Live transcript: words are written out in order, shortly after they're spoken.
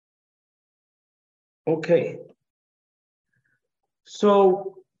Okay,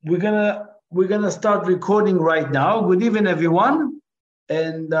 so we're gonna start recording right now. Good evening, everyone,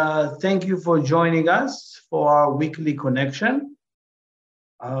 and thank you for joining us for our weekly connection.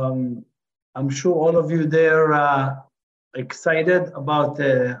 I'm sure all of you there are excited about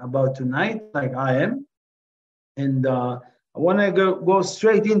tonight, like I am, and I want to go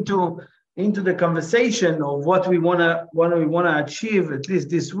straight into the conversation of what we wanna achieve at least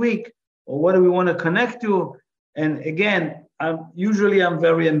this week, or what do we want to connect to. And again, I'm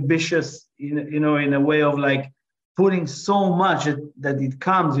very ambitious, in a way of like putting so much that it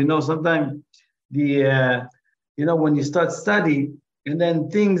comes. Sometimes when you start study, and then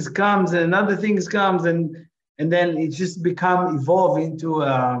things comes and other things comes, and then it just evolve into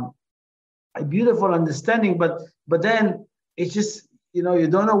a beautiful understanding. But then it's just you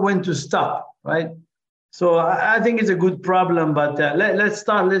don't know when to stop, right? So I think it's a good problem, but let's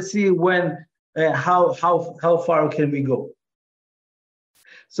start. Let's see how far can we go.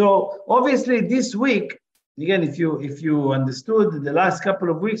 So obviously this week, again, if you understood the last couple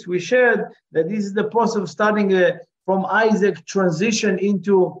of weeks, we shared that this is the process of starting from Isaac transition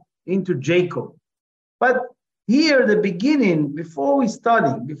into Jacob. But here, the beginning, before we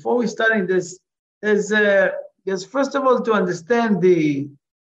study this, there's first of all to understand the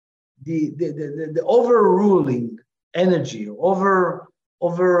overruling energy,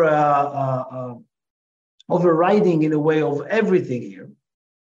 overriding in a way of everything here,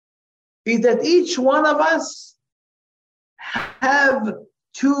 is that each one of us have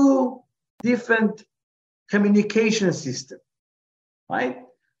two different communication systems, right?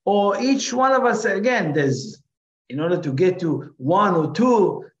 Or each one of us, again, there's, in order to get to one or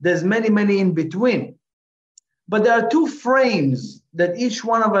two, there's many in between. But there are two frames that each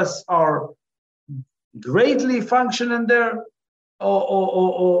one of us are greatly functioning there,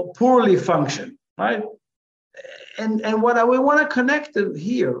 or poorly function, right? And what we want to connect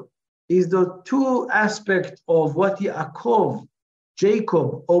here is the two aspects of what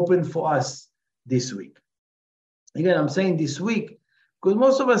Jacob opened for us this week. Again, I'm saying this week because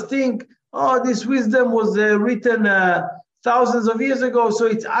most of us think, this wisdom was written thousands of years ago, so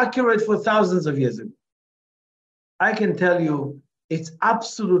it's accurate for thousands of years ago. I can tell you it's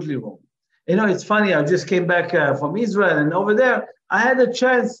absolutely wrong. It's funny, I just came back from Israel, and over there, I had a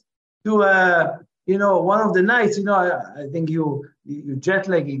chance to, one of the nights, I think you're jet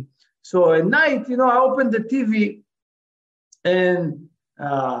lagging. So at night, I opened the TV and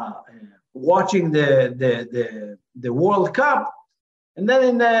watching the World Cup, and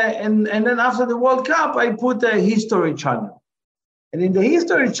then and then after the World Cup, I put a History Channel, and in the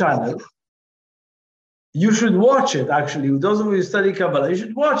History Channel, you should watch it. Actually, those of you who study Kabbalah, you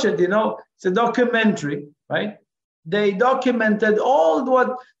should watch it. It's a documentary, right? They documented all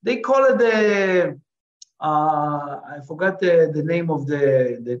what they call it I forgot the name of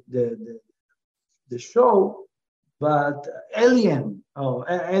the show, but Alien.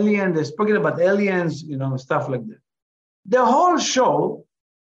 Alien. They're speaking about aliens, stuff like that. The whole show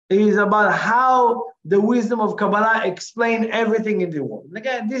is about how the wisdom of Kabbalah explain everything in the world. And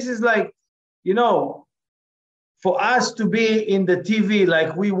again, this is like, for us to be in the TV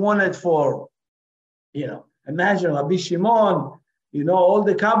like we wanted for, imagine Rabbi Shimon, all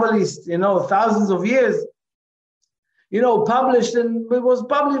the Kabbalists, thousands of years, published, and it was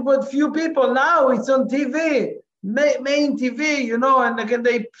published by few people. Now it's on TV, main TV, and again,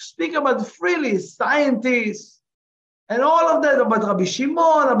 they speak about freely, scientists, and all of that, about Rabbi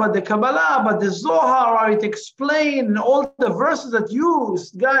Shimon, about the Kabbalah, about the Zohar, how it explained, and all the verses that you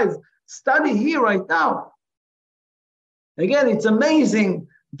guys study here right now. Again, it's amazing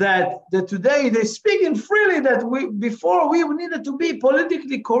that today they're speaking freely, that before we needed to be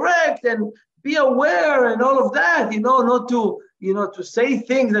politically correct and be aware and all of that, not to say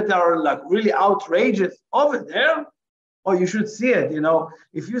things that are like really outrageous over there. Oh, you should see it,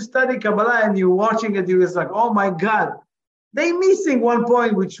 If you study Kabbalah and you're watching it, you're just like, oh my God, they're missing one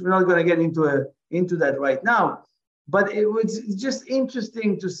point, which we're not going to get into that right now. But it's just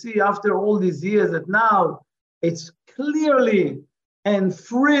interesting to see after all these years that now it's clearly and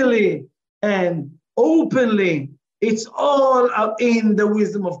freely and openly, it's all in the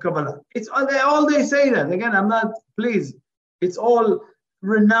wisdom of Kabbalah. It's all they say that. Again, I'm not, please, it's all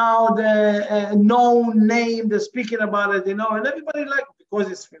renowned, known name, they're speaking about it, and everybody because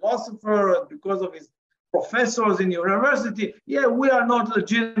he's philosopher, because of his professors in university. Yeah, we are not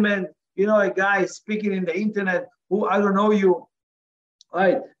legitimate, a guy speaking in the internet who, I don't know you,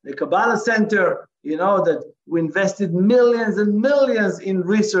 right? The Kabbalah Center, that we invested millions and millions in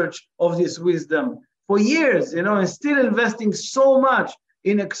research of this wisdom for years, and still investing so much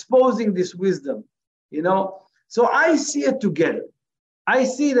in exposing this wisdom. you know. So I see it together. I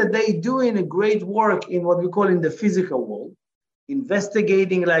see that they doing a great work in what we call in the physical world,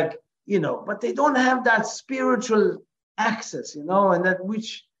 investigating, like, you know, but they don't have that spiritual access, you know, and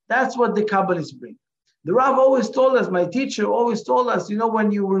that's what the Kabbalists bring. The Rav always told us, my teacher always told us, you know,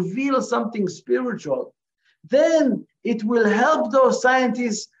 when you reveal something spiritual, then it will help those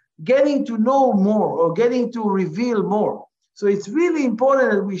scientists getting to know more or getting to reveal more. So it's really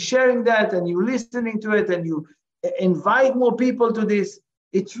important that we're sharing that and you're listening to it and you invite more people to this.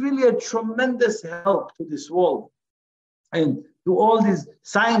 It's really a tremendous help to this world and to all these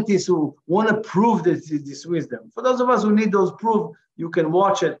scientists who want to prove this wisdom. For those of us who need those proof, you can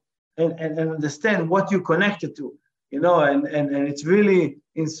watch it and understand what you connected to, you know, and it's really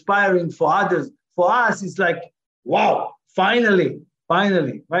inspiring for others. For us, it's like, wow, finally,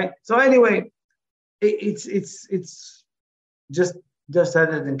 right? So anyway, it's just had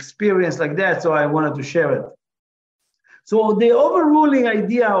an experience like that, so I wanted to share it. So the overruling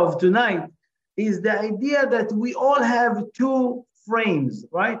idea of tonight is the idea that we all have two frames,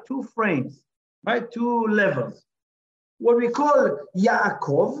 right? Two frames, right? Two levels. What we call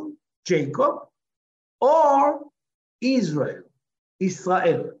Yaakov, Jacob, or Israel.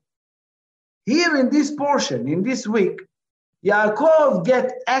 Here in this portion, in this week, Yaakov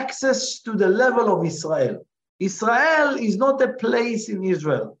get access to the level of Israel. Israel is not a place in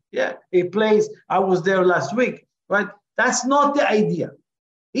Israel. Yeah, a place, I was there last week, right? That's not the idea.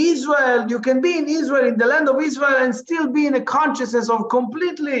 Israel, you can be in Israel, in the land of Israel, and still be in a consciousness of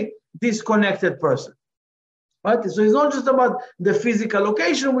completely disconnected person. Right? So it's not just about the physical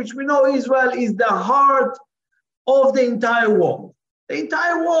location, which we know Israel is the heart of the entire world. The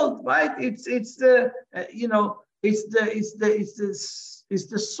entire world, right? It's the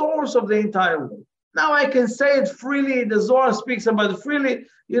source of the entire world. Now I can say it freely. The Zohar speaks about it freely.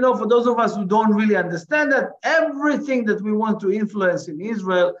 You know, for those of us who don't really understand that, everything that we want to influence in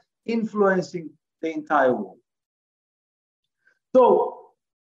Israel, influencing the entire world. So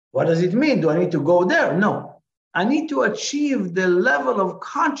what does it mean? Do I need to go there? No. I need to achieve the level of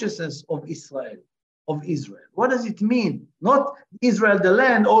consciousness of Israel. What does it mean? Not Israel, the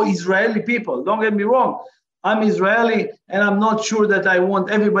land, or Israeli people. Don't get me wrong. I'm Israeli, and I'm not sure that I want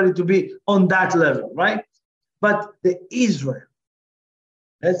everybody to be on that level, right? But the Israel.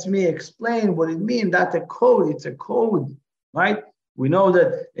 Let me explain what it means. That's a code. It's a code, right? We know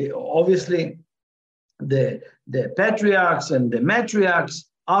that obviously the patriarchs and the matriarchs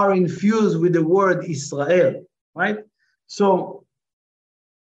are infused with the word Israel, right? So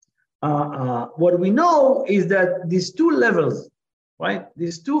what we know is that these two levels, right?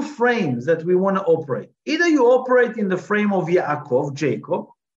 These two frames that we want to operate. Either you operate in the frame of Yaakov, Jacob,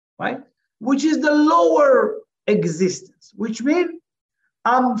 right? Which is the lower existence, which means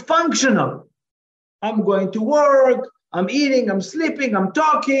I'm functional. I'm going to work, I'm eating, I'm sleeping, I'm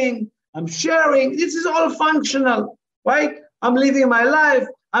talking, I'm sharing. This is all functional, right? I'm living my life.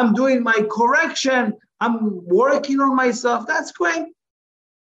 I'm doing my correction. I'm working on myself. That's great,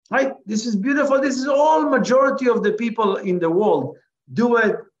 right? This is beautiful. This is all majority of the people in the world do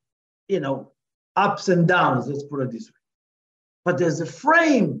it, you know, ups and downs, let's put it this way. But there's a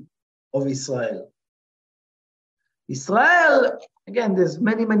frame of Israel. Israel, again, there's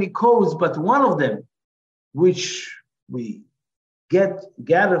many codes, but one of them, which we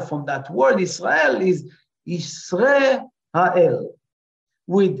gather from that word Israel, is Israel,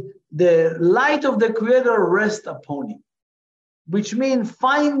 with the light of the Creator rest upon you, which means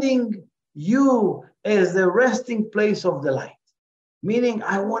finding you as the resting place of the light. Meaning,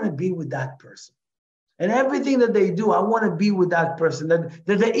 I want to be with that person. And everything that they do, I want to be with that person. That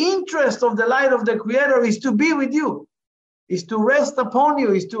the interest of the light of the Creator is to be with you, is to rest upon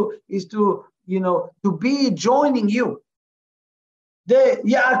you, is to you know, to be joining you. The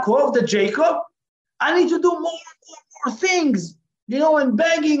Yaakov, the Jacob, I need to do more things, you know, and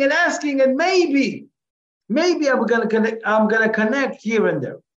begging and asking, and maybe I'm gonna connect here and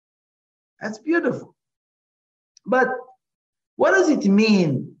there. That's beautiful. But what does it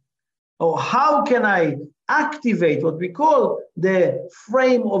mean? Or how can I activate what we call the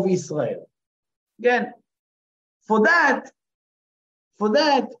frame of Israel? Again, for that,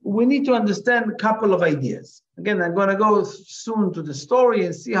 we need to understand a couple of ideas. Again, I'm going to go soon to the story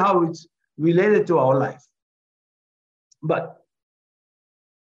and see how it's related to our life. But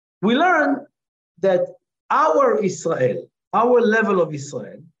we learn that our Israel, our level of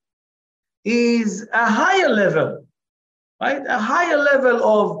Israel, is a higher level, right? A higher level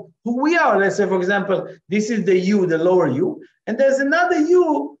of who we are. Let's say, for example, this is the you, the lower you, and there's another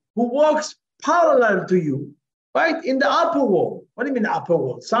you who walks parallel to you, right? In the upper world. What do you mean upper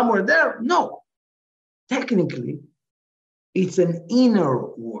world? Somewhere there? No. technically, it's an inner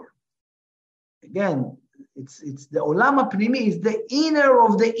world. Again, it's the Olam HaPnimi, is the inner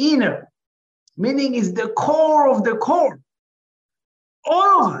of the inner, meaning it's the core of the core.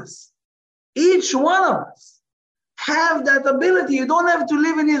 All of us, each one of us, have that ability. You don't have to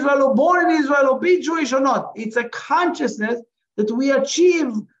live in Israel or born in Israel or be Jewish or not. It's a consciousness that we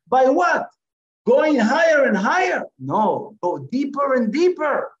achieve by what? Going higher and higher? No, go deeper and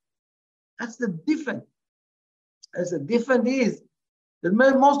deeper. That's the difference. That's the difference is that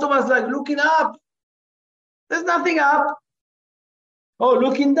most of us like looking up. There's nothing up. Oh,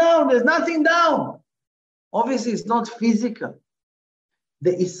 looking down, there's nothing down. Obviously, it's not physical.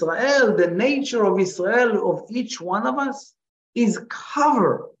 The Israel, the nature of Israel, of each one of us, is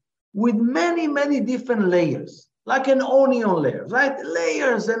covered with many, many different layers, like an onion layer, right?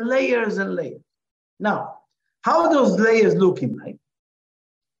 Layers and layers and layers. Now, how are those layers looking like?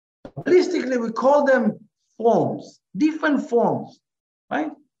 Realistically, we call them forms, different forms,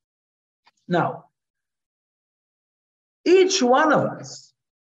 right? Now, each one of us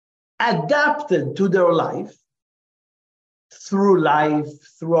adapted to their life, through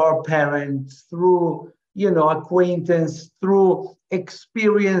our parents, through, acquaintance, through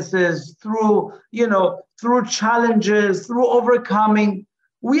experiences, through challenges, through overcoming.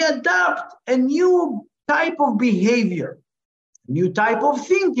 We adapt a new type of behavior, new type of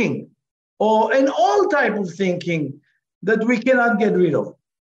thinking, or an old type of thinking that we cannot get rid of.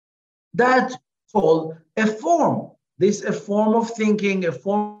 That's called a form. This is a form of thinking, a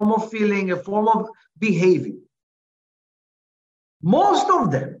form of feeling, a form of behavior. Most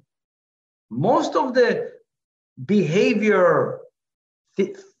of the behavior,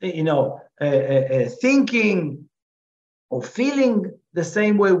 thinking or feeling the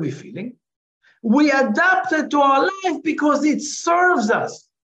same way we're feeling, we adapt it to our life because it serves us.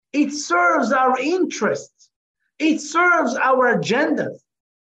 It serves our interests. It serves our agendas,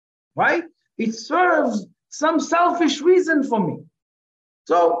 right? It serves some selfish reason for me.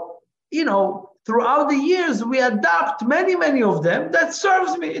 So, throughout the years, we adapt many, many of them that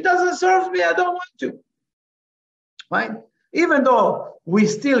serves me. It doesn't serve me, I don't want to, right? Even though we're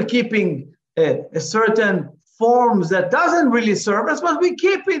still keeping a certain forms that doesn't really serve us, but we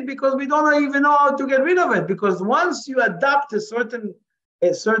keep it because we don't even know how to get rid of it. Because once you adapt a certain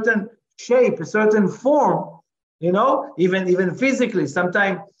shape, a certain form, even physically,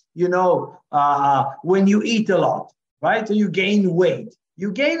 sometimes, when you eat a lot, right? So you gain weight,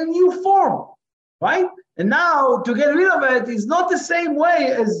 you gain a new form, right? And now to get rid of it is not the same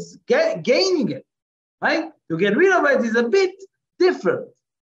way as gaining it, right? To get rid of it is a bit different,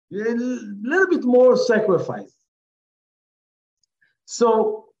 a little bit more sacrifice.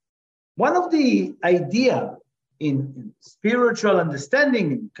 So one of the idea in spiritual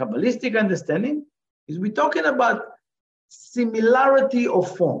understanding, in Kabbalistic understanding, is we're talking about similarity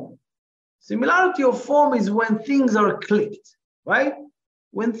of form. Similarity of form is when things are clicked, right?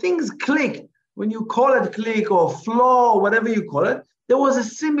 When things click, when you call it click or flow, or whatever you call it, there was a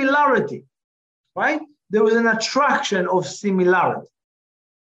similarity, right? There was an attraction of similarity.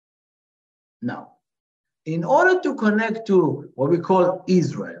 Now, in order to connect to what we call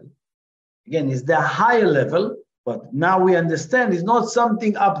Israel, again, it's the higher level, but now we understand it's not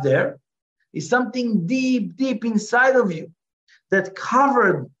something up there, it's something deep, deep inside of you that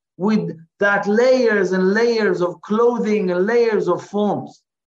covered with that layers and layers of clothing and layers of forms.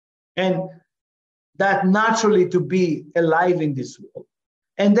 And that naturally to be alive in this world.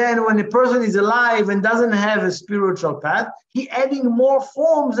 And then when a person is alive and doesn't have a spiritual path, he adding more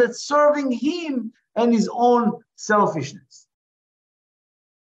forms that's serving him and his own selfishness.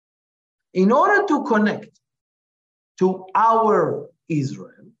 In order to connect to our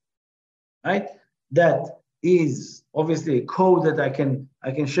Israel, right? That is obviously a code that I can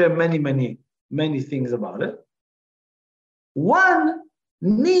share many, many, many things about it. One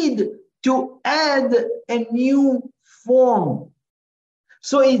need to add a new form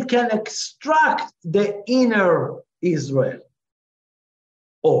so it can extract the inner Israel.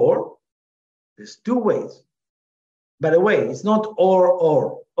 Or there's two ways. By the way, it's not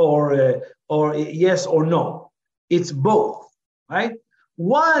or yes or no. It's both, right?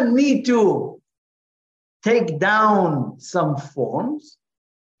 One need to take down some forms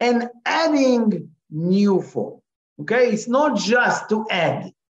and adding new form. Okay, it's not just to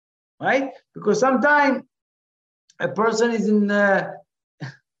add, right? Because sometimes a person is in,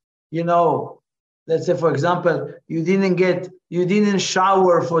 let's say, for example, you didn't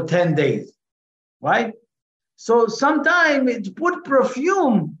shower for 10 days, right? So sometimes to put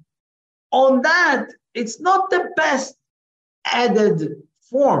perfume on that, it's not the best added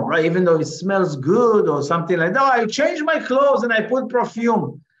form, right? Even though it smells good or something like that. I changed my clothes and I put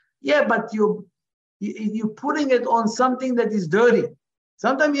perfume. Yeah, but you're putting it on something that is dirty.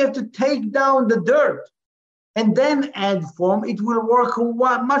 Sometimes you have to take down the dirt and then add form. It will work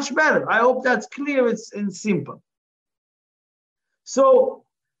much better. I hope that's clear and simple. So,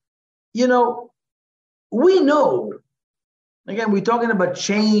 we know, again, we're talking about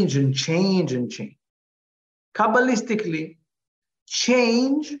change and change and change. Kabbalistically,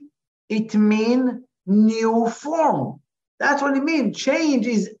 change, it means new form. That's what it means. Change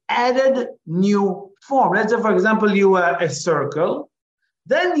is added new form. Let's say, for example, you are a circle,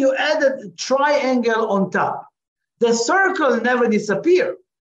 then you added a triangle on top. The circle never disappeared.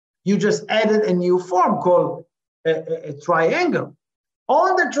 You just added a new form called a triangle.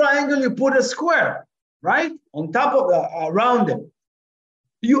 On the triangle, you put a square, right? On top of around it.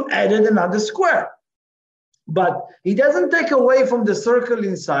 You added another square. But it doesn't take away from the circle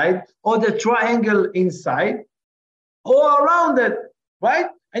inside or the triangle inside or around it, right?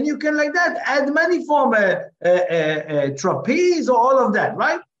 And you can, like that, add many forms, a trapeze or all of that,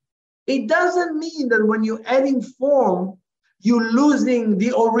 right? It doesn't mean that when you're adding form, you're losing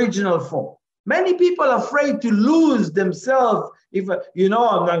the original form. Many people are afraid to lose themselves. If,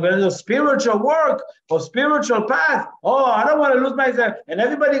 I'm going to do spiritual work or spiritual path. Oh, I don't want to lose myself. And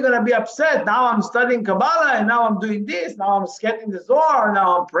everybody's going to be upset. Now I'm studying Kabbalah and now I'm doing this. Now I'm getting the Zohar.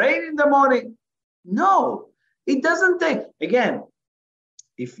 Now I'm praying in the morning. No, it doesn't take. Again,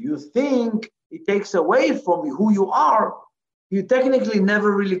 if you think it takes away from who you are, you technically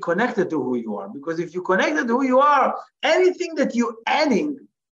never really connected to who you are. Because if you connected to who you are, anything that you're adding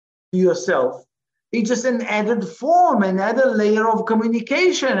to yourself, it's just an added form, an added layer of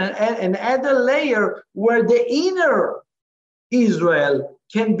communication, an added layer where the inner Israel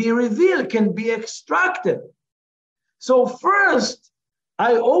can be revealed, can be extracted. So first,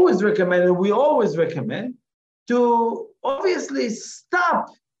 I always recommend, and we always recommend, to obviously stop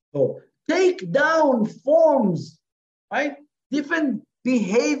or take down forms, right? Different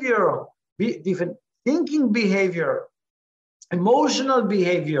behavior, different thinking behavior, emotional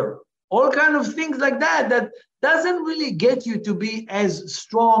behavior, all kind of things like that, that doesn't really get you to be as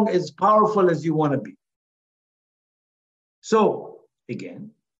strong, as powerful as you want to be. So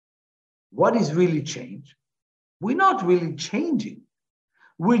again, what is really change? We're not really changing.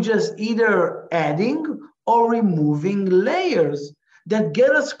 We're just either adding or removing layers that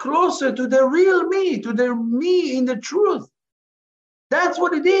get us closer to the real me, to the me in the truth. That's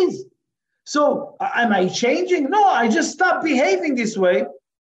what it is. So am I changing? No, I just stop behaving this way.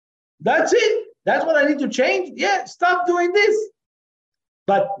 That's it. That's what I need to change. Yeah, stop doing this.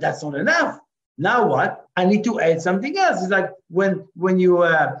 But that's not enough. Now what? I need to add something else. It's like when we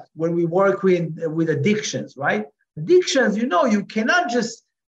work with addictions, right? Addictions, you cannot just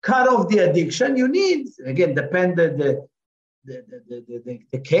cut off the addiction. You need, again, depend the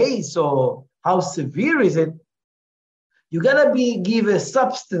case or how severe is it. You gotta give a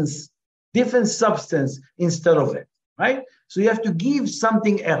substance, different substance instead of it, right? So you have to give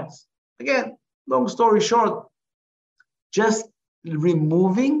something else. Again, long story short, just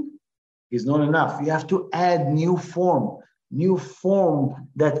removing is not enough. You have to add new form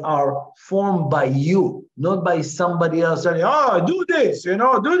that are formed by you, not by somebody else saying, oh, do this,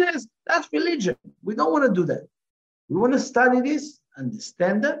 do this. That's religion. We don't want to do that. We want to study this,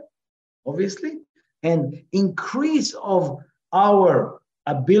 understand that, obviously, and increase of our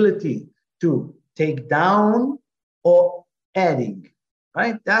ability to take down or adding,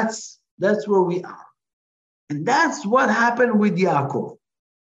 right? That's where we are. And that's what happened with Yaakov.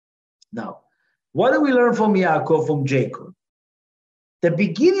 Now, what do we learn from Yaakov, from Jacob? The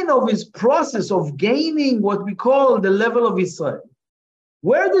beginning of his process of gaining what we call the level of Israel.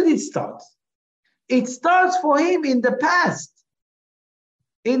 Where did it start? It starts for him in the past.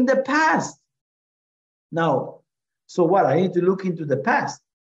 In the past. Now, so what? I need to look into the past.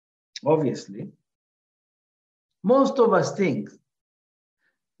 Obviously, most of us think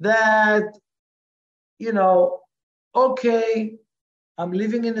that, okay, I'm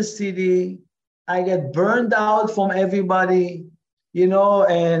living in a city, I get burned out from everybody,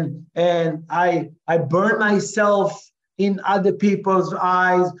 and I burn myself in other people's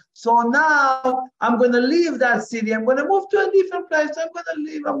eyes. So now I'm going to leave that city. I'm going to move to a different place.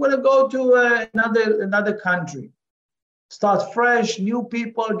 I'm going to go to another country. Start fresh, new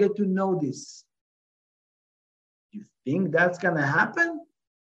people, get to know this. You think that's going to happen?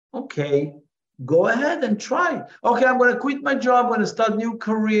 Okay, go ahead and try. Okay, I'm going to quit my job. I'm going to start new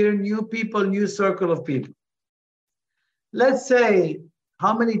career, new people, new circle of people. Let's say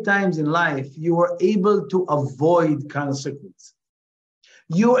how many times in life you were able to avoid consequences.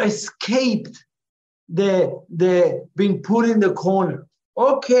 You escaped the being put in the corner.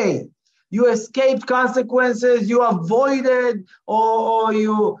 Okay. You escaped consequences, you avoided, or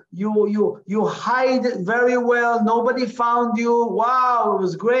you hide very well. Nobody found you. Wow, it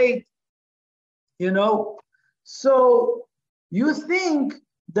was great. You know, so you think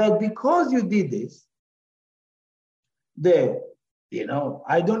that because you did this,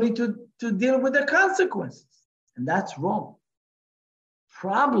 I don't need to deal with the consequences. And that's wrong.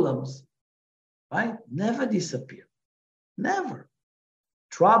 Problems, right, never disappear. Never.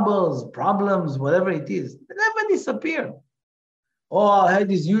 Troubles, problems, whatever it is, they never disappear. Oh, I had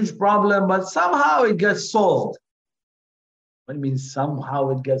this huge problem, but somehow it gets solved. What do you mean somehow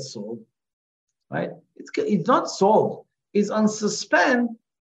it gets solved? Right? It's not solved. It's on suspend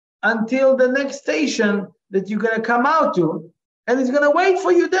until the next station that you're going to come out to, and it's going to wait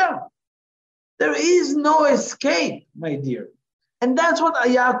for you there. There is no escape, my dear. And that's what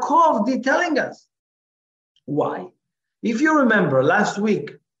Yaakov is telling us. Why? If you remember last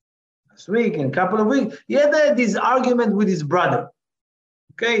week and a couple of weeks, he had this argument with his brother.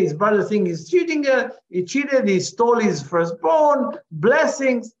 Okay, his brother thinks he's cheating. He cheated. He stole his firstborn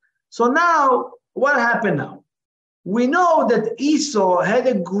blessings. So now, what happened now? We know that Esau had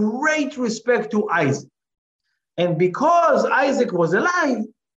a great respect to Isaac. And because Isaac was alive,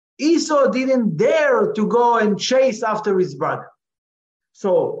 Esau didn't dare to go and chase after his brother.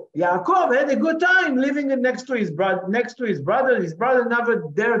 So Yaakov had a good time living next to his brother. His brother never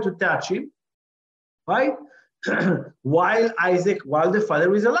dared to touch him, right? while the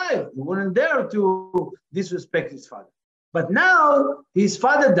father is alive, he wouldn't dare to disrespect his father. But now his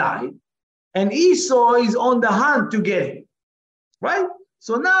father died, and Esau is on the hunt to get him, right?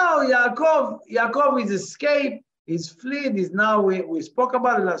 So now Yaakov is escaped, he's fled. He's now we spoke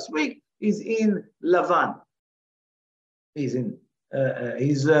about it last week. He's in Lavan. He's in.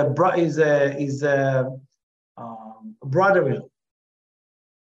 His brother-in-law.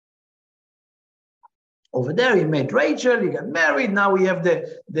 Over there, he met Rachel, he got married. Now we have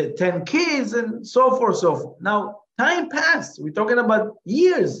the 10 kids and so forth, so forth. Now, time passed. We're talking about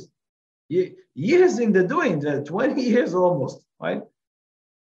years in the doing, 20 years almost, right?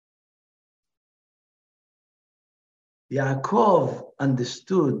 Yaakov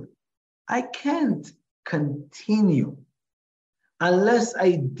understood, I can't continue unless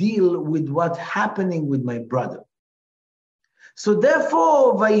I deal with what's happening with my brother. So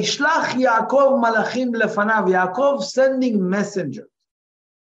therefore, Vayishlach Yaakov malachim lefanav, Yaakov sending messengers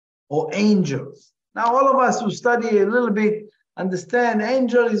or angels. Now all of us who study a little bit understand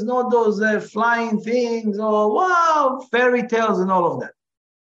angel is not those flying things or wow, fairy tales and all of that.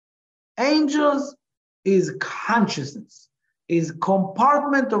 Angels is consciousness, is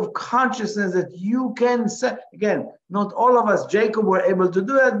compartment of consciousness that you can set. Again, not all of us, Jacob, were able to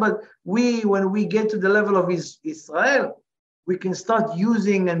do that, but when we get to the level of Israel, we can start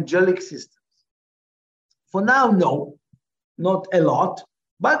using angelic systems. For now, no, not a lot,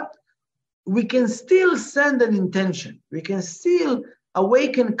 but we can still send an intention. We can still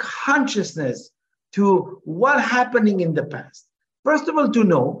awaken consciousness to what's happening in the past. First of all, to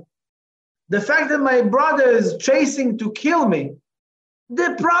know the fact that my brother is chasing to kill me,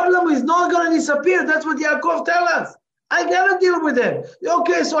 the problem is not going to disappear. That's what Yaakov tells us. I got to deal with it.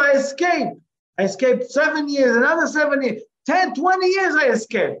 Okay, so I escaped. I escaped 7 years, another 7 years, 10, 20 years I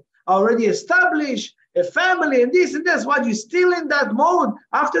escaped. I already established a family and this and that. What, you're still in that mode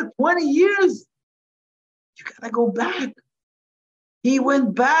after 20 years? You got to go back. He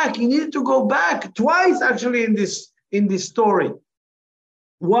went back. He needed to go back twice, actually, in this story.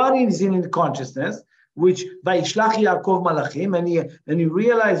 One is in consciousness, which Vayishlach Yaakov malachim, and he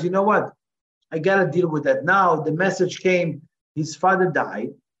realized, you know what? I got to deal with that. Now the message came, his father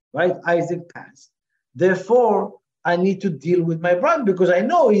died, right? Isaac passed. Therefore, I need to deal with my brother because I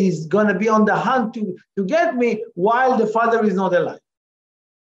know he's going to be on the hunt to get me while the father is not alive.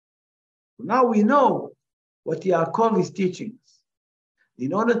 Now we know what Yaakov is teaching us.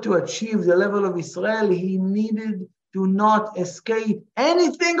 In order to achieve the level of Israel, he needed to not escape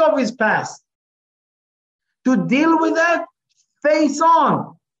anything of his past. To deal with that, face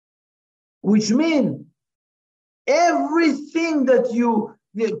on. Which means everything that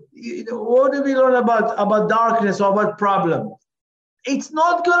what do we learn about darkness or about problems? It's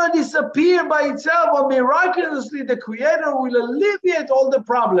not going to disappear by itself or miraculously the Creator will alleviate all the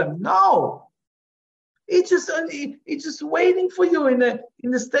problems. No. It's just waiting for you in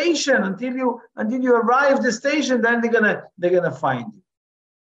the station until you arrive at the station. Then they're gonna find you,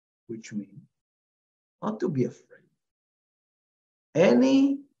 which means not to be afraid.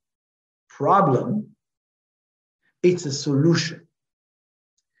 Any problem, it's a solution.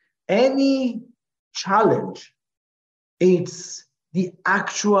 any challenge, it's the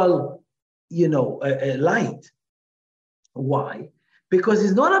actual, light. Why? Because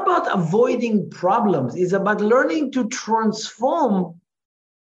it's not about avoiding problems. It's about learning to transform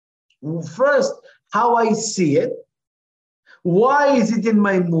first how I see it. Why is it in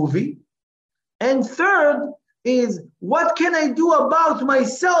my movie? And third is, what can I do about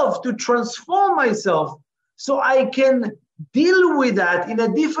myself to transform myself so I can deal with that in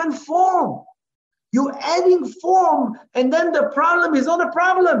a different form? You're adding form, and then the problem is not a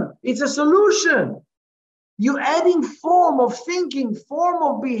problem, it's a solution. You're adding form of thinking, form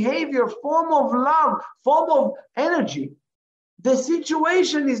of behavior, form of love, form of energy. The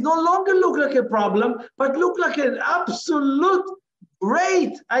situation is no longer look like a problem, but look like an absolute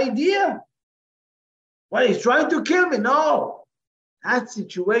great idea. Well, he's trying to kill me. No. That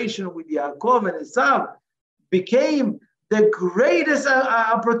situation with Yaakov and Esau became the greatest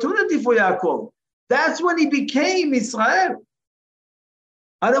opportunity for Yaakov. That's when he became Israel.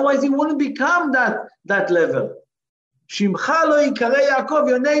 Otherwise, he wouldn't become that level. Shimcha lo yikare Yaakov,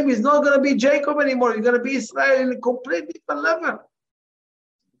 your name is not going to be Jacob anymore. You're going to be Israel in a completely different level.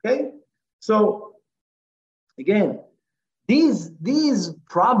 Okay? So, again, these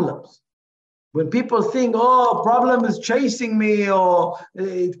problems, when people think, oh, problem is chasing me, or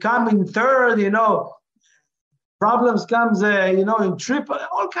it comes in third, problems comes, in triple,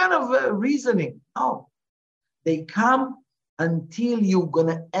 all kind of reasoning. No, they come until you're going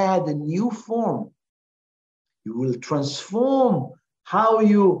to add a new form. You will transform how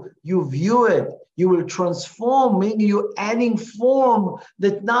you view it. You will transform, maybe you're adding form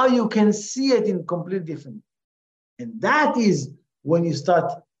that now you can see it in completely different. And that is when you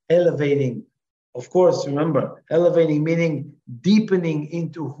start elevating. Of course, remember, elevating meaning deepening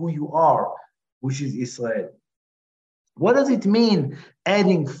into who you are, which is Israel. What does it mean,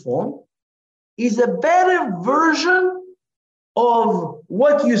 adding form? Is a better version of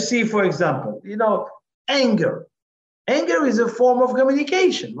what you see, for example, anger. Anger is a form of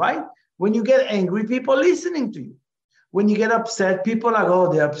communication, right? When you get angry, people are listening to you. When you get upset, people are,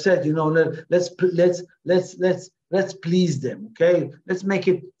 oh, they're upset, let's please them, okay? Let's make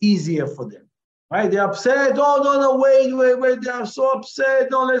it easier for them. Right? They're upset. Oh, no, wait. They are so upset.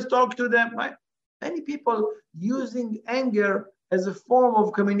 No, let's talk to them. Right? Many people using anger as a form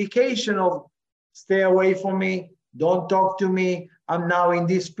of communication of stay away from me, don't talk to me, I'm now in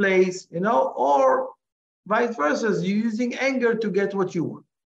this place, or vice versa. You're using anger to get what you want.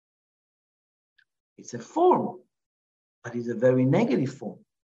 It's a form, but it's a very negative form.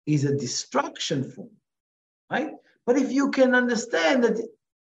 It's a distraction form, right? But if you can understand that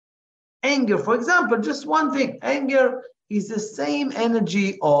anger, for example, just one thing, anger is the same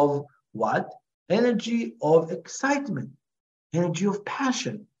energy of what? Energy of excitement, energy of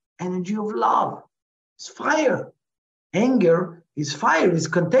passion, energy of love. It's fire. Anger is fire, it's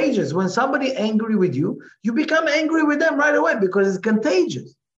contagious. When somebody angry with you, you become angry with them right away because it's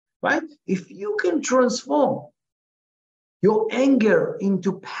contagious, right? If you can transform your anger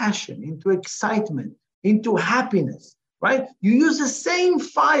into passion, into excitement, into happiness, right? You use the same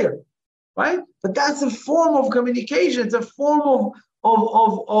fire, right? But that's a form of communication. It's a form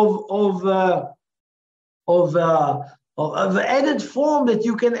of added form that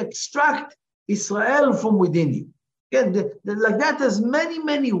you can extract Israel from within you. Again, like that, there's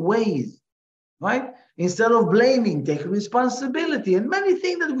many ways, right? Instead of blaming, take responsibility, and many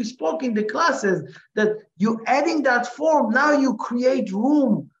things that we spoke in the classes, that you adding that form, now you create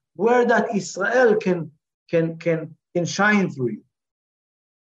room where that Israel can shine through you.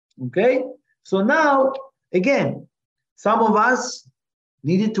 Okay? So now, again, some of us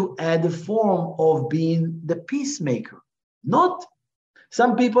needed to add a form of being the peacemaker. Not,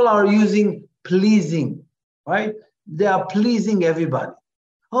 some people are using pleasing, right? They are pleasing everybody.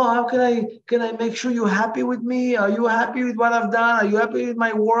 Oh, how can I make sure you're happy with me? Are you happy with what I've done? Are you happy with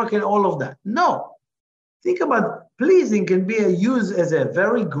my work and all of that? No. Think about pleasing can be used as a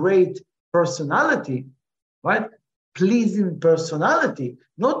very great personality, right? Pleasing personality,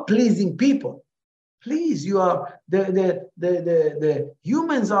 not pleasing people. Please, you are the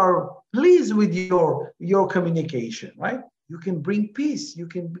humans are pleased with your communication, right? You can bring peace. You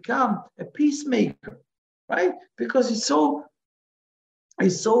can become a peacemaker, right? Because it's so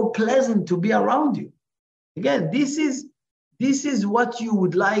pleasant to be around you. Again, this is what you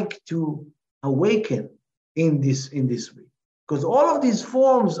would like to awaken in this week. Because all of these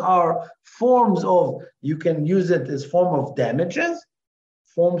forms are forms of, you can use it as form of damages,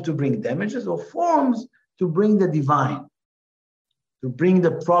 forms to bring damages, or forms to bring the divine, to bring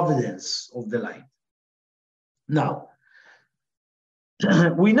the providence of the light. Now,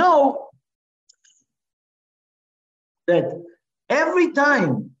 we know that every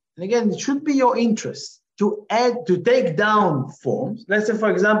time, and again, it should be your interest to take down forms. Let's say,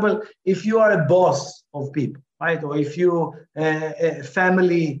 for example, if you are a boss of people, right? Or if you a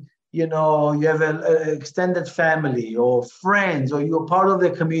family, you have an extended family or friends, or you're part of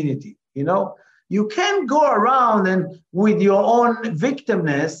the community, you can't go around and with your own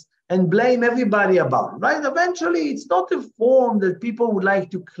victimness and blame everybody about it, right? Eventually, it's not a form that people would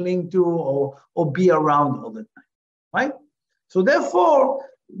like to cling to or be around all the time, right? So therefore,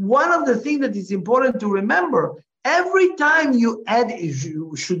 one of the things that is important to remember, every time you add,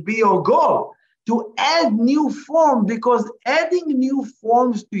 should be your goal, to add new form, because adding new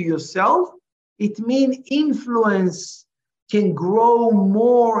forms to yourself, it means influence can grow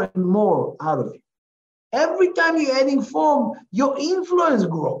more and more out of it. Every time you're adding form, your influence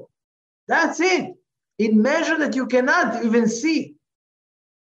grows. That's it. In measure that you cannot even see.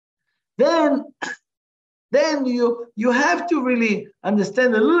 Then you have to really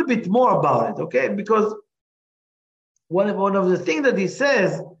understand a little bit more about it, okay? Because one of the things that he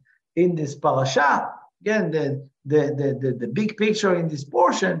says in this parasha, again, the big picture in this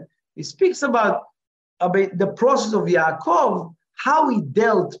portion, he speaks about the process of Yaakov, how he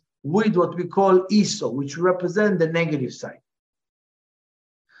dealt with what we call Esau, which represent the negative side.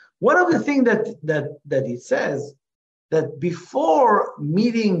 One of the things that he says, that before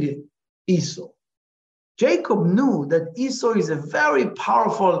meeting Esau, Jacob knew that Esau is a very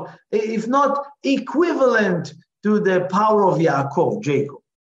powerful, if not equivalent to the power of Yaakov, Jacob,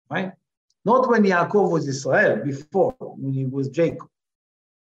 right? Not when Yaakov was Israel, before, when he was Jacob.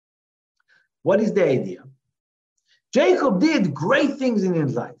 What is the idea? Jacob did great things in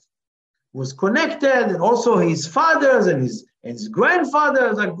his life. He was connected, and also his fathers and his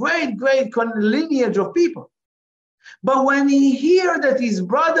grandfathers are great lineage of people. But when he hears that his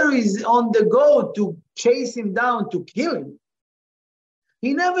brother is on the go to chase him down, to kill him,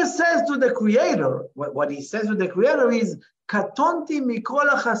 he never says to the Creator, what he says to the Creator is, Katonti mikol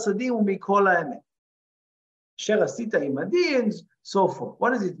hachasadim umikol ha'emet. Asher asita imadi, and so forth.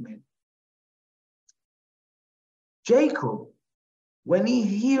 What does it mean? Jacob, when he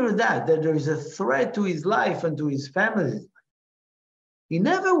hears that there is a threat to his life and to his family's life, he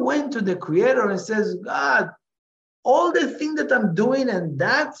never went to the Creator and says, God, all the things that I'm doing, and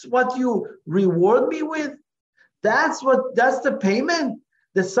that's what you reward me with? That's the payment?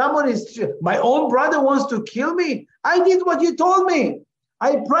 That my own brother wants to kill me? I did what you told me.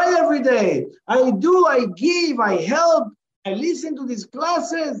 I pray every day. I give, I help. I listen to these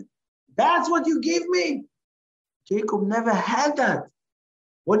classes. That's what you give me? Jacob never had that.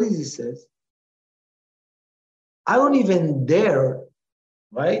 What does he say? I don't even dare,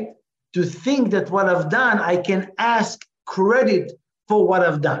 right, to think that what I've done, I can ask credit for what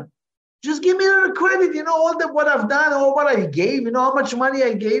I've done. Just give me a little credit, what I've done, all what I gave, how much money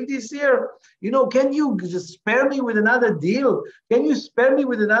I gave this year. Can you just spare me with another deal? Can you spare me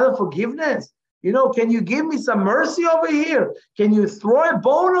with another forgiveness? Can you give me some mercy over here? Can you throw a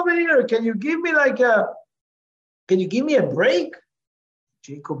bone over here? Can you give me can you give me a break?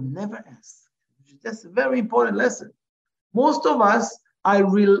 Jacob never asked. That's a very important lesson. Most of us,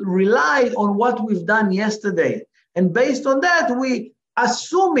 relied on what we've done yesterday. And based on that, we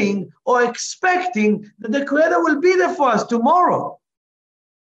assuming or expecting that the Creator will be there for us tomorrow.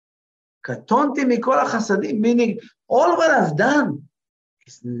 Katonti mikol hachasadim, meaning all what I've done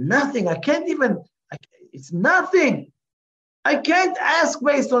is nothing. It's nothing. I can't ask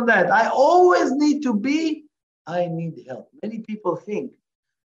based on that. I always need I need help. Many people think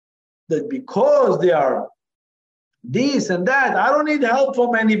that because they are this and that, I don't need help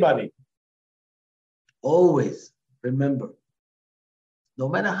from anybody. Always remember, no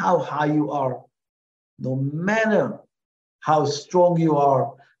matter how high you are, no matter how strong you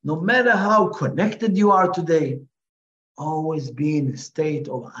are, no matter how connected you are today, always be in a state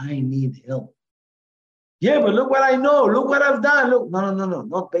of I need help. Yeah, but look what I know, look what I've done. Look, no,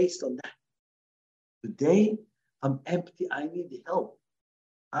 not based on that. Today, I'm empty, I need help.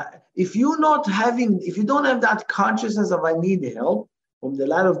 If you don't have that consciousness of I need help from the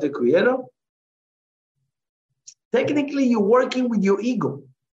light of the Creator, technically you're working with your ego.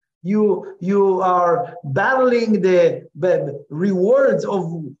 You are battling the rewards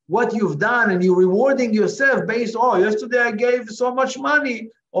of what you've done, and you're rewarding yourself based on, yesterday I gave so much money,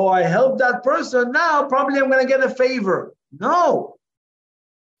 or I helped that person, now probably I'm going to get a favor. No.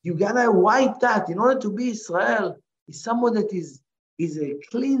 You got to wipe that. In order to be Israel, is someone that is a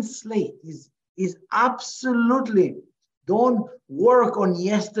clean slate, is absolutely, don't work on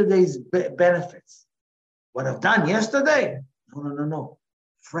yesterday's benefits. What I've done yesterday, No, no, no, no.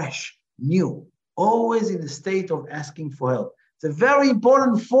 Fresh, new, always in the state of asking for help. It's a very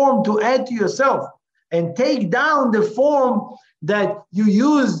important form to add to yourself, and take down the form that you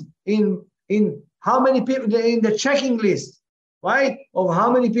use in how many people, in the checking list, right? Of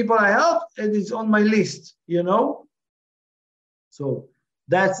how many people I helped, and it's on my list, you know? So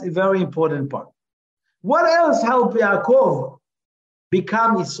that's a very important part. What else helped Yaakov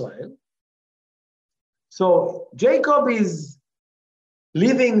become Israel? So Jacob is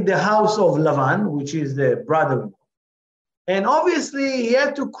leaving the house of Lavan, which is the brother-in-law. And obviously he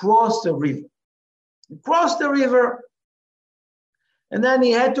had to cross the river. He crossed the river, and then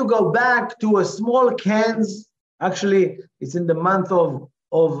he had to go back to a small Cannes. Actually, it's in the month of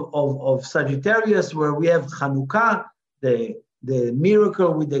Sagittarius, where we have Hanukkah, the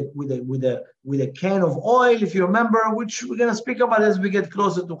miracle with a can of oil, if you remember, which we're going to speak about as we get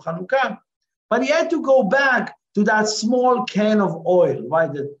closer to Hanukkah. But he had to go back to that small can of oil,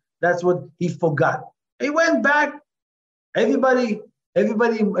 right? That's what he forgot. He went back. Everybody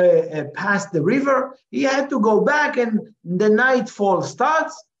passed the river. He had to go back, and the nightfall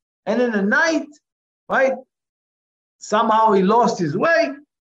starts. And in the night, right, somehow he lost his way,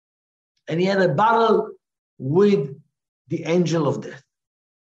 and he had a battle with the angel of death.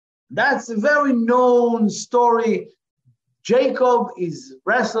 That's a very known story. Jacob is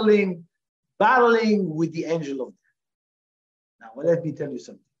wrestling, battling with the angel of death. Now, well, let me tell you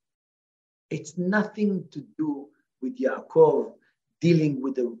something. It's nothing to do with Yaakov dealing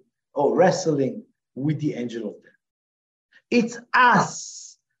with wrestling with the angel of death. It's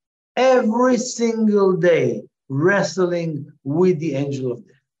us every single day wrestling with the angel of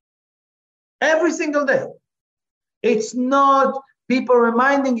death. Every single day. It's not people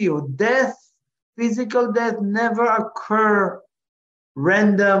reminding you death, physical death never occur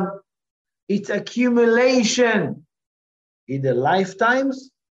random. It's accumulation in the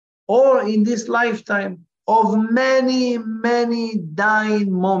lifetimes or in this lifetime of many, many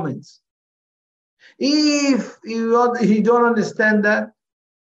dying moments. If you don't understand that,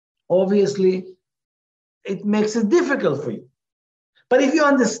 obviously, it makes it difficult for you. But if you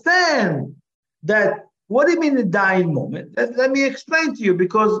understand that, what do you mean the dying moment? Let me explain to you,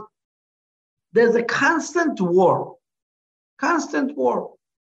 because there's a constant war. Constant war.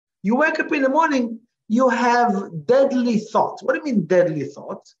 You wake up in the morning, you have deadly thoughts. What do you mean deadly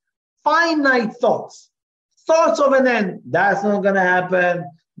thoughts? Finite thoughts. Thoughts of an end. That's not going to happen.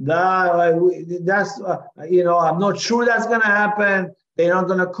 I'm not sure that's going to happen. They're not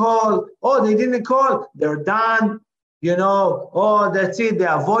going to call. Oh, they didn't call. They're done. Oh, that's it.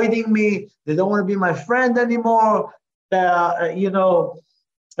 They're avoiding me. They don't want to be my friend anymore. They're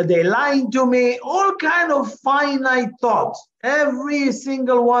lying to me. All kind of finite thoughts. Every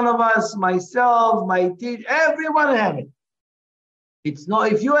single one of us, myself, my teacher, everyone have it. It's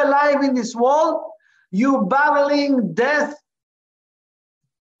not, if you're alive in this world, you battling death.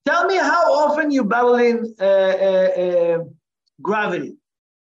 Tell me how often you battling gravity.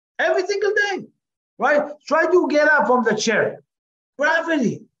 Every single day, right? Try to get up from the chair.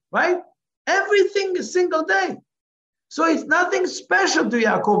 Gravity, right? Every single day. So it's nothing special to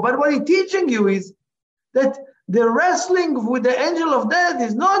Yaakov, but what he's teaching you is that the wrestling with the angel of death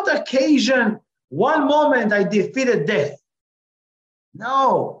is not occasion, one moment I defeated death.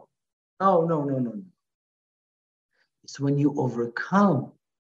 No. It's when you overcome.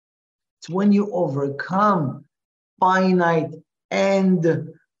 It's when you overcome finite and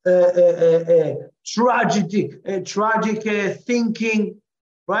tragic thinking,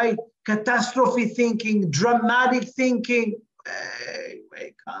 right? Catastrophe thinking, dramatic thinking.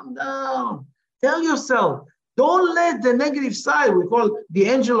 Hey, calm down. Tell yourself, don't let the negative side, we call the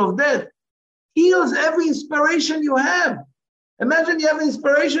angel of death, heals every inspiration you have. Imagine you have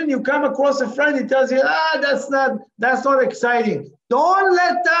inspiration, you come across a friend, he tells you, that's not exciting. Don't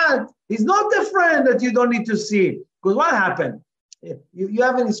let that. He's not the friend that you don't need to see. Because what happened? You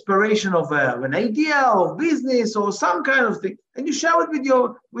have an inspiration of an idea of business or some kind of thing, and you share it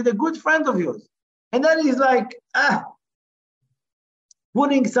with a good friend of yours. And then he's like,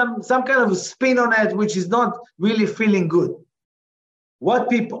 putting some kind of a spin on it, which is not really feeling good.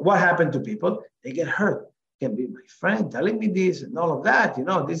 What happened to people? They get hurt. Can be my friend telling me this and all of that,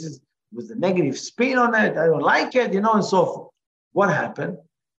 this was the negative spin on it, I don't like it, and so forth. What happened?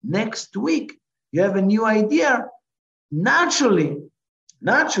 Next week, you have a new idea. Naturally,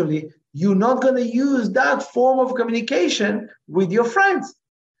 you're not going to use that form of communication with your friends.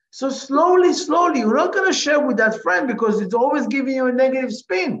 So slowly, you're not going to share with that friend because it's always giving you a negative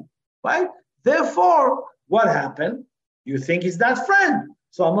spin, right? Therefore, what happened? You think it's that friend.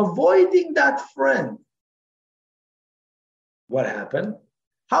 So I'm avoiding that friend. what happened?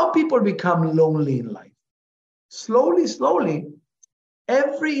 How people become lonely in life. Slowly, slowly,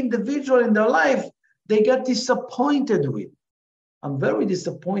 every individual in their life, they get disappointed with. I'm very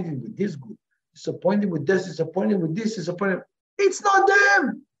disappointed with this group, disappointed with this, disappointed with this, disappointed. It's not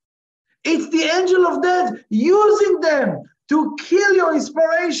them. It's the angel of death using them to kill your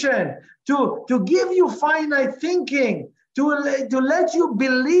inspiration, to give you finite thinking, to let you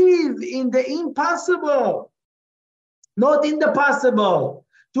believe in the impossible, not in the possible,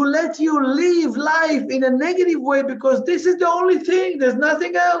 to let you live life in a negative way because this is the only thing, there's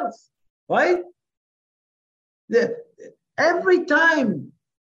nothing else, right? Every time,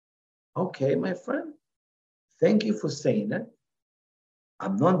 okay, my friend, thank you for saying that.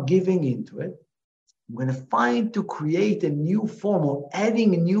 I'm not giving into it. I'm going to find to create a new form or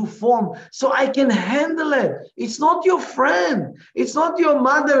adding a new form so I can handle it. It's not your friend. It's not your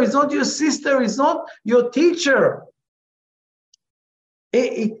mother. It's not your sister. It's not your teacher.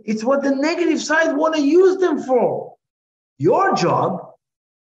 It's what the negative side want to use them for. Your job,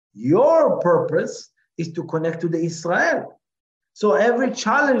 your purpose is to connect to the Israel. So every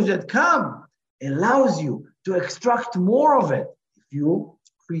challenge that comes allows you to extract more of it. If you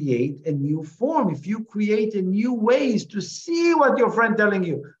create a new form, if you create a new ways to see what your friend telling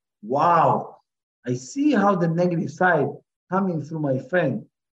you, wow, I see how the negative side coming through my friend,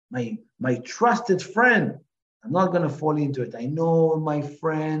 my trusted friend. I'm not going to fall into it. I know my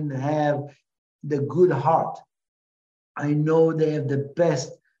friend have the good heart. I know they have the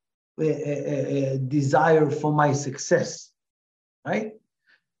best desire for my success, right?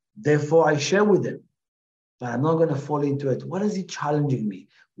 Therefore, I share with them, but I'm not going to fall into it. What is he challenging me?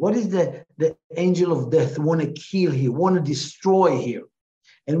 What is the angel of death want to kill here, want to destroy here?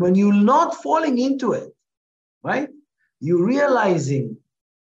 And when you're not falling into it, right, you're realizing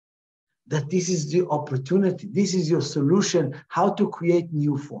that this is the opportunity, this is your solution, how to create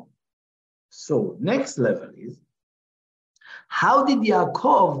new form. So next level is, how did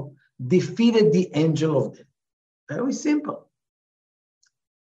Yaakov defeated the angel of death? Very simple.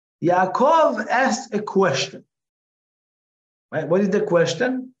 Yaakov asked a question. Right? What is the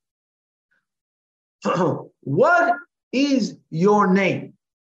question? What is your name?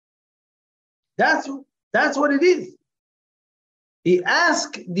 That's what it is. He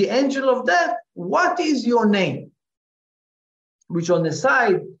asked the angel of death, what is your name? Which on the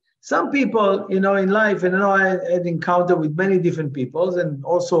side, some people, in life, and I had encountered with many different peoples and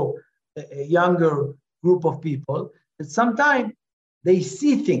also a younger group of people, that sometimes they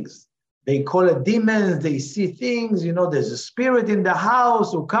see things. They call it demons, they see things, there's a spirit in the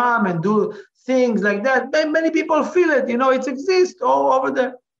house who come and do things like that. Many people feel it, it exists all over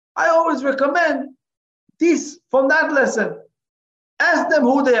there. I always recommend this from that lesson. Ask them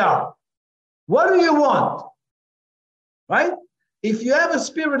who they are. What do you want? Right? If you have a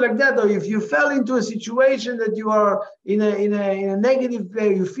spirit like that, or if you fell into a situation that you are in a negative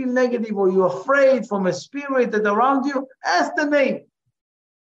way, you feel negative, or you're afraid from a spirit that around you, ask the name.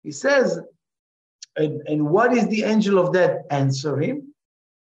 He says, and what is the angel of death? Answer him.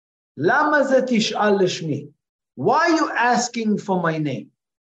 Lama ze tish'al lishmi? Why are you asking for my name?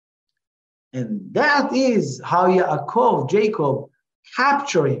 And that is how Yaakov, Jacob,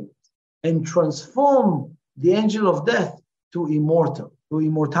 capture him and transform the angel of death to immortality,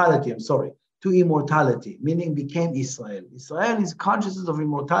 meaning became Israel. Israel is consciousness of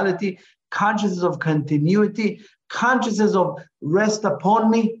immortality, consciousness of continuity, consciousness of rest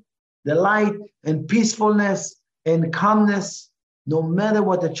upon me, the light and peacefulness and calmness, no matter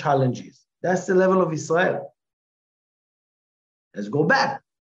what the challenge is. That's the level of Israel. Let's go back.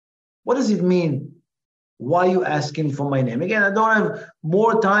 What does it mean? Why are you asking for my name? Again, I don't have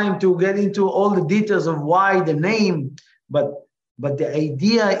more time to get into all the details of why the name, but the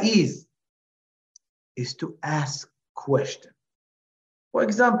idea is to ask questions. For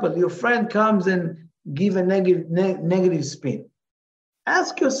example, your friend comes and give a negative spin.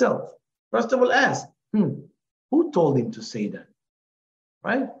 Ask yourself, first of all, ask, who told him to say that,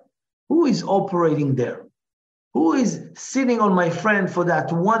 right? Who is operating there? Who is sitting on my friend for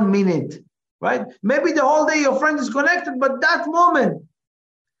that 1 minute, right? Maybe the whole day your friend is connected, but that moment,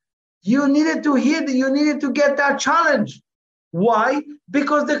 you needed to hear that, you needed to get that challenge. Why?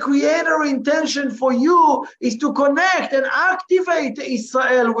 Because the creator intention for you is to connect and activate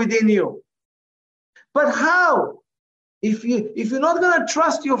Israel within you. But how? If you're not going to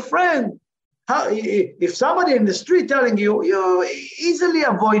trust your friend, how? If somebody in the street telling you, you're easily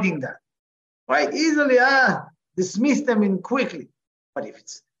avoiding that, right? Easily dismiss them in quickly. But if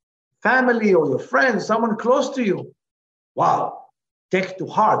it's family or your friend, someone close to you, wow, take to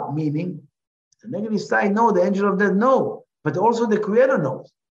heart, meaning the negative side, no, the angel of death, no. But also the Creator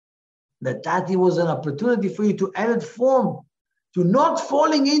knows that it was an opportunity for you to edit form, to not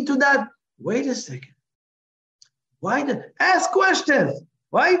falling into that. Wait a second. Why? Ask questions,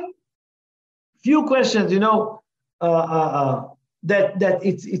 right? Few questions, that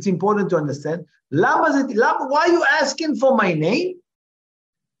it's important to understand. Why are you asking for my name?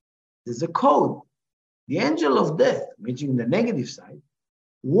 There's a code. The angel of death, meaning the negative side,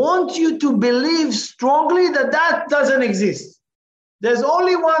 wants you to believe strongly that doesn't exist. There's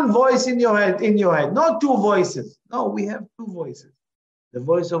only one voice in your head, not two voices. No, we have two voices. The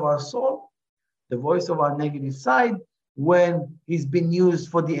voice of our soul, the voice of our negative side, when it's been used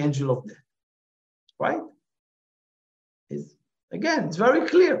for the angel of death. Right? It's very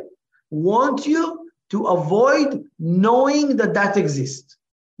clear. Want you to avoid knowing that exists,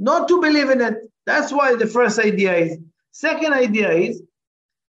 not to believe in it. That's why the first idea is. Second idea is,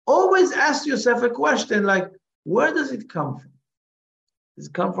 always ask yourself a question like, where does it come from? Does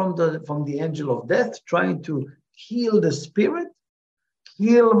it come from the angel of death trying to heal the spirit,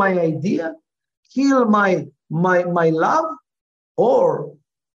 heal my idea, heal my love, or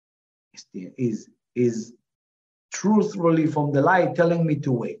is truthfully from the light telling me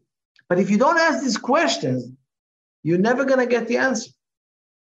to wait? But if you don't ask these questions, you're never going to get the answer.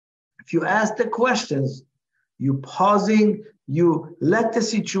 If you ask the questions, you pausing, you let the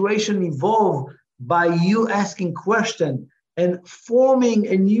situation evolve by you asking questions and forming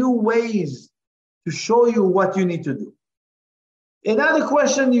a new ways to show you what you need to do. Another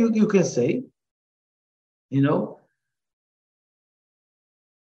question you can say, you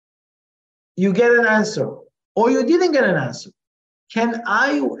get an answer or you didn't get an answer.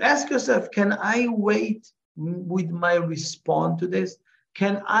 Ask yourself, can I wait with my response to this?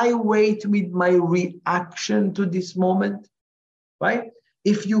 Can I wait with my reaction to this moment? Right?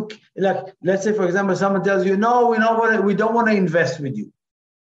 If you, let's say, for example, someone tells you, no, we don't want to invest with you.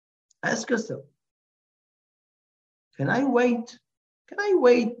 Ask yourself, can I wait? Can I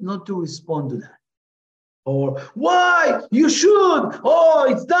wait not to respond to that? Or, why? You should. Oh,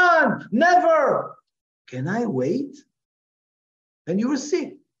 it's done. Never. Can I wait? And you will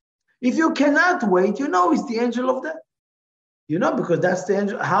see. If you cannot wait, it's the angel of death. Because that's the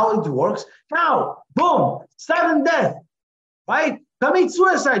angel, how it works. Now, boom, sudden death, right? Commit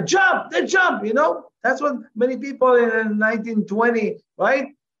suicide, they jump, That's what many people in 1920, right?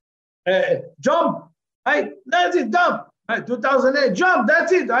 Jump, right? That's it, jump. Right? 2008, jump,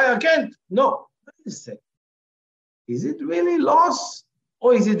 that's it. I can't. No, wait a second. Is it really loss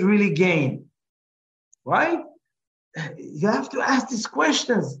or is it really gain? Right? You have to ask these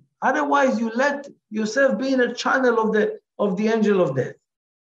questions. Otherwise, you let yourself be in a channel of the angel of death.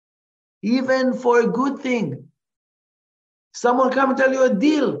 Even for a good thing. Someone come and tell you a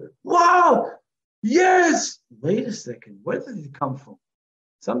deal. Wow, yes. Wait a second, where did it come from?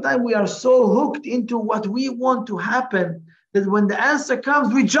 Sometimes we are so hooked into what we want to happen that when the answer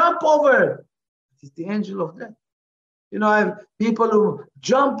comes, we jump over it. It's the angel of death. I have people who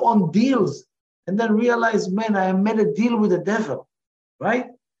jump on deals and then realize, man, I made a deal with the devil, right?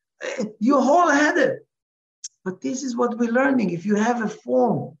 You're whole-headed. But this is what we're learning. If you have a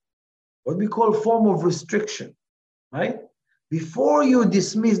form, what we call form of restriction, right? Before you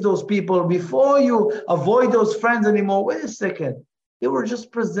dismiss those people, before you avoid those friends anymore, wait a second. They were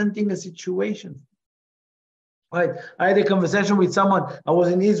just presenting a situation. Right? I had a conversation with someone. I was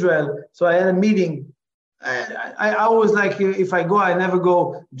in Israel, so I had a meeting. I always like, if I go, I never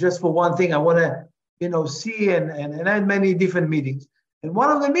go just for one thing. I want to, see and I had many different meetings. And one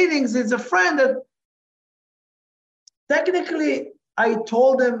of the meetings is a friend that technically I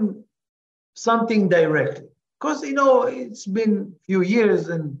told them something directly. Because, it's been a few years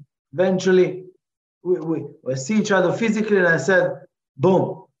and eventually we see each other physically and I said,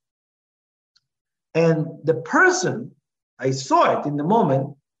 boom. And the person, I saw it in the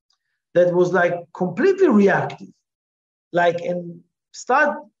moment, that was like completely reactive. And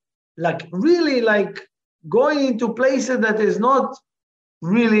start really going into places that is not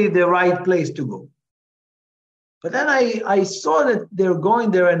really the right place to go. But then I saw that they're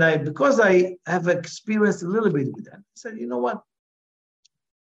going there and because I have experienced a little bit with that, I said, you know what?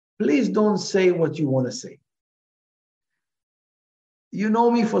 Please don't say what you want to say. You know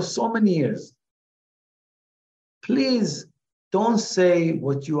me for so many years. Please don't say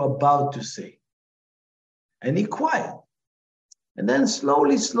what you're about to say. And he quiet. And then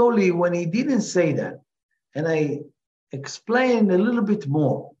slowly, when he didn't say that, and I explained a little bit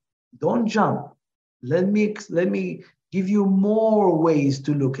more, don't jump. Let me give you more ways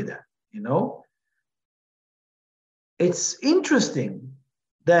to look at that, It's interesting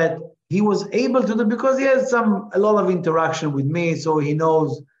that he was able to do, because he has a lot of interaction with me, so he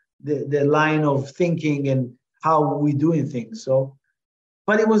knows the line of thinking and how we're doing things. So,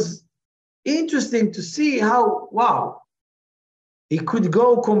 but it was interesting to see how, wow, it could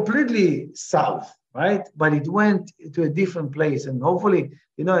go completely south, right? But it went to a different place. And hopefully,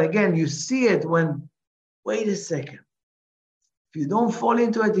 again, you see it when, wait a second. If you don't fall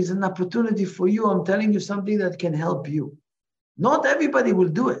into it, it's an opportunity for you. I'm telling you something that can help you. Not everybody will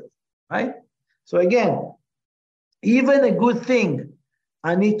do it, right? So again, even a good thing,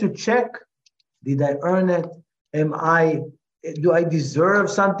 I need to check, did I earn it? Do I deserve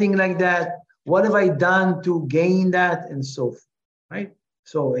something like that? What have I done to gain that? And so forth, right?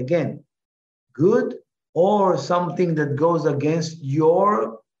 So again, good or something that goes against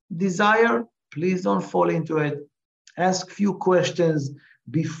your desire, please don't fall into it. Ask few questions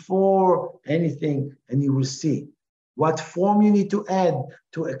before anything, and you will see what form you need to add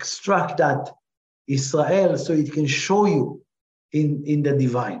to extract that Israel so it can show you in the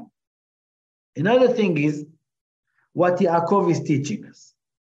divine. Another thing is what Yaakov is teaching us.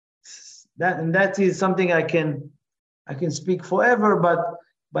 That is something I can speak forever,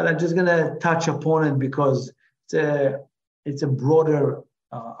 but I'm just gonna touch upon it because it's a broader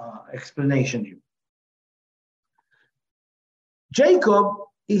explanation here. Jacob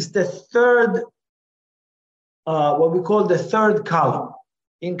is the third, what we call the third column.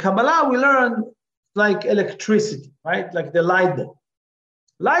 In Kabbalah, we learn like electricity, right? Like the light bulb.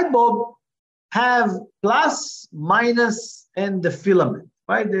 Light bulb have plus, minus, and the filament,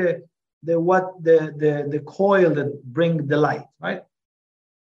 right? The coil that bring the light, right?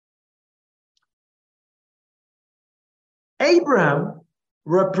 Abraham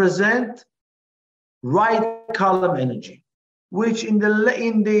represent right column energy, which in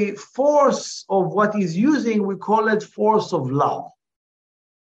the force of what he's using, we call it force of love.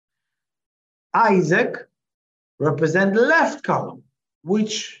 Isaac represent left column,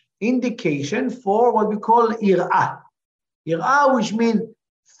 which indication for what we call ir'ah. Ir'ah, which means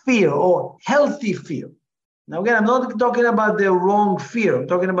fear or healthy fear. Now again, I'm not talking about the wrong fear, I'm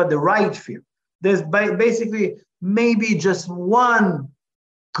talking about the right fear. There's basically maybe just one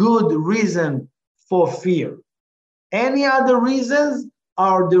good reason for fear. Any other reasons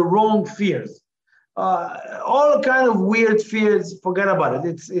are the wrong fears. All kind of weird fears, forget about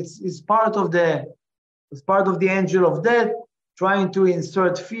it. It's part of the angel of death, trying to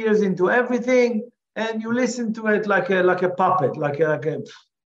insert fears into everything, and you listen to it like a puppet, like a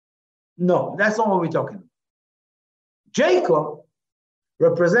no, that's not what we're talking about. Jacob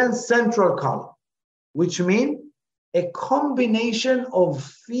represents central column, which means a combination of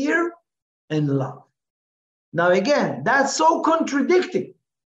fear and love. Now again, that's so contradicting,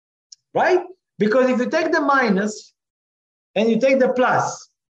 right? Because if you take the minus and you take the plus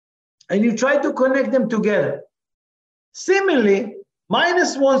and you try to connect them together, similarly,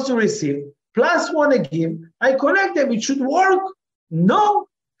 minus wants to receive, plus want to give, I connect them, it should work. No,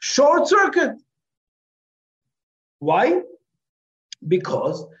 short circuit. Why?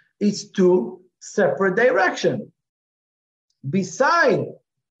 Because it's two separate directions. Beside,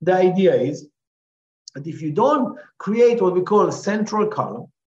 the idea is that if you don't create what we call a central column,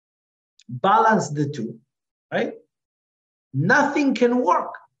 balance the two, right? Nothing can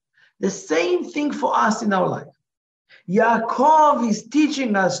work. The same thing for us in our life. Yaakov is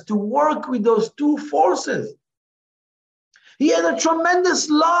teaching us to work with those two forces. He had a tremendous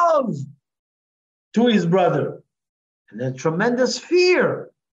love to his brother and a tremendous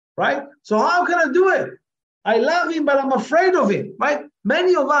fear, right? So how can I do it? I love him, but I'm afraid of him, right?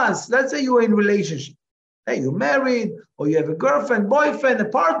 Many of us, let's say you're in a relationship. Hey, you're married, or you have a girlfriend, boyfriend, a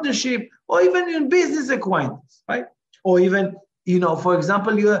partnership, or even in business acquaintance, right? Or even, for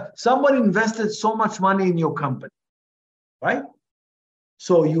example, someone invested so much money in your company, right?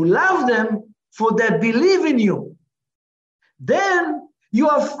 So you love them for their belief in you. Then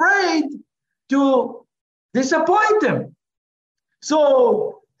you're afraid to disappoint them.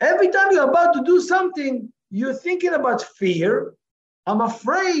 So every time you're about to do something, you're thinking about fear. I'm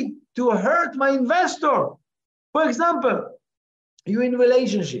afraid to hurt my investor. For example, you're in a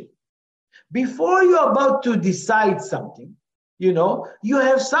relationship. Before you're about to decide something, you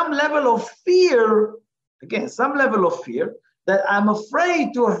have some level of fear, again, some level of fear that I'm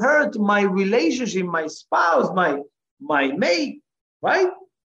afraid to hurt my relationship, my spouse, my mate, right?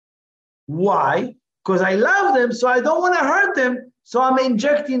 Why? Because I love them, so I don't want to hurt them. So I'm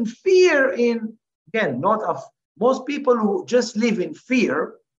injecting fear in, again, most people who just live in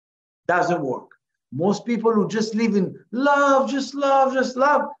fear, doesn't work. Most people who just live in love, just love,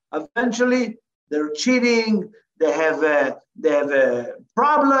 eventually they're cheating, they have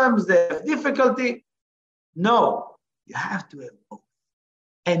problems, they have difficulty. No, you have to have both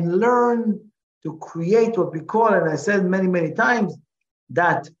and learn to create what we call, and I said many, many times,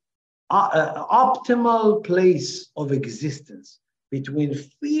 that optimal place of existence between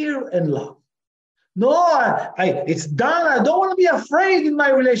fear and love. No, it's done. I don't want to be afraid in my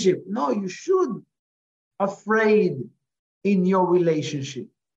relationship. No, you should afraid in your relationship,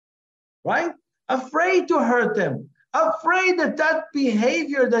 right? Afraid to hurt them. Afraid that that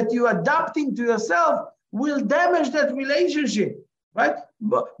behavior that you're adapting to yourself will damage that relationship, right?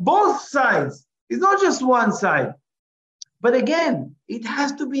 Both sides. It's not just one side. But again, it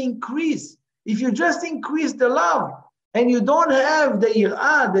has to be increased. If you just increase the love and you don't have the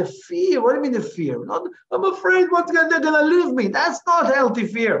irah, the fear, what do you mean the fear? I'm afraid they're going to leave me. That's not healthy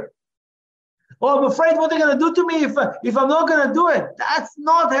fear. Or I'm afraid what they're going to do to me if I'm not going to do it. That's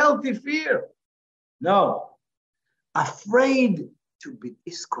not healthy fear. No. Afraid to be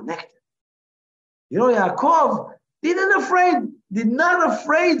disconnected. You know, Yaakov did not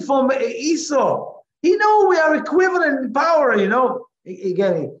afraid from Esau. He knew we are equivalent in power, you know.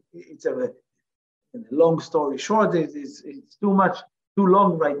 Again, it's a long story short. It's too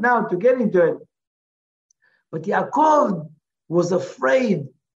long right now to get into it. But Yaakov was afraid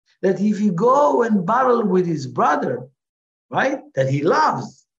that if he go and battle with his brother, right, that he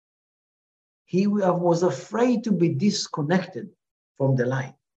loves, he was afraid to be disconnected from the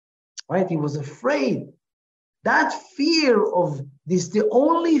light, right? He was afraid. That fear of this, the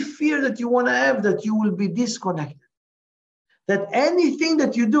only fear that you want to have, that you will be disconnected. That anything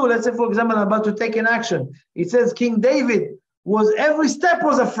that you do, let's say, for example, I'm about to take an action. It says King David every step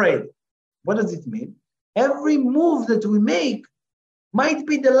was afraid. What does it mean? Every move that we make might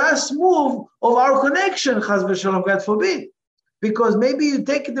be the last move of our connection, Chas v'shalom, God forbid. Because maybe you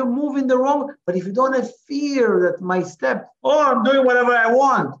take the move in the wrong, but if you don't have fear that my step, I'm doing whatever I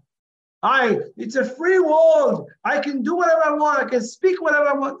want. It's a free world. I can do whatever I want. I can speak whatever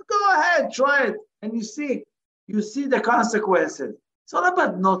I want. Go ahead, try it. And you see the consequences. It's not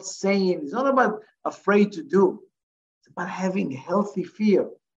about not saying. It's not about afraid to do. It's about having healthy fear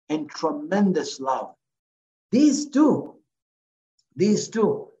and tremendous love. These two. This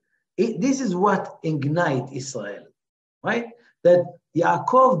is what ignite Israel, right? That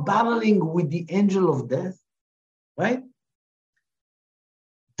Yaakov battling with the angel of death, right?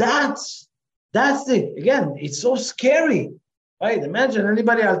 That's it. Again, it's so scary, right? Imagine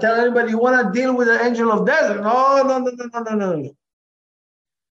I'll tell anybody, you want to deal with the angel of death? No.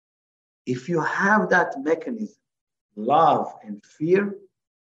 If you have that mechanism, love and fear,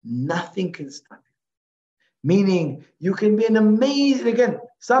 nothing can stop you. Meaning you can be an amazing, again,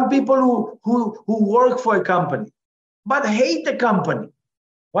 some people who work for a company, but hate the company,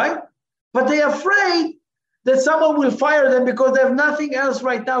 right? But they're afraid that someone will fire them because they have nothing else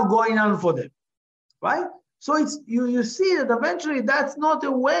right now going on for them, right? So it's you see that eventually that's not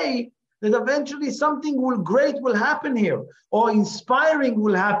a way that eventually something great will happen here, or inspiring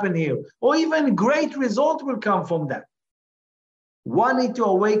will happen here, or even great result will come from that. One need to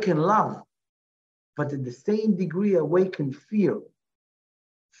awaken love, but at the same degree awaken fear.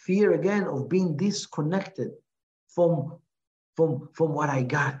 Fear again of being disconnected from what I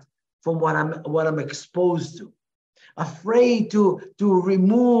got, from what I'm exposed to. Afraid to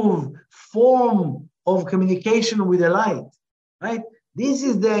remove form of communication with the light, right? This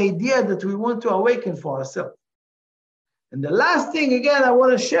is the idea that we want to awaken for ourselves. And the last thing, again, I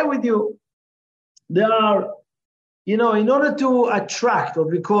want to share with you, there are, in order to attract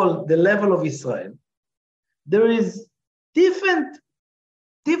what we call the level of Israel, there is different,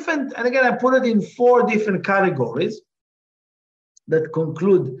 and again, I put it in 4 different categories that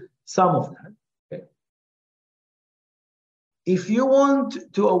conclude some of that. Okay? If you want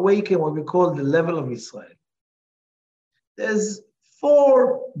to awaken what we call the level of Israel, there's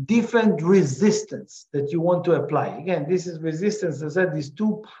 4 different resistance that you want to apply. Again, this is resistance, as I said, these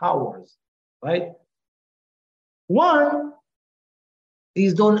 2 powers, right? One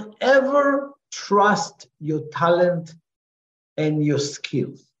is don't ever trust your talent and your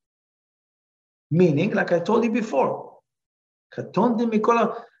skills. Meaning, like I told you before,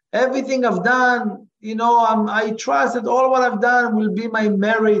 everything I've done, I trust that all what I've done will be my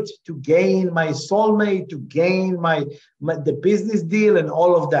merit to gain my soulmate, to gain the business deal and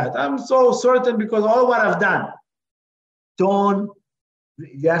all of that. I'm so certain because all what I've done.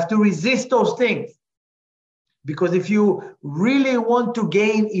 You have to resist those things. Because if you really want to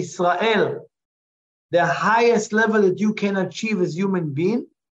gain Israel, the highest level that you can achieve as human being,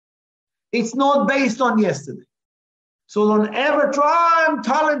 it's not based on yesterday. So don't ever try, I'm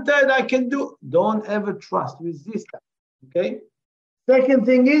talented, I can do. Don't ever trust, resist that, okay? Second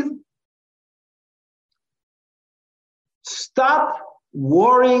thing is, stop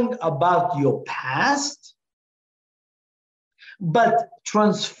worrying about your past, but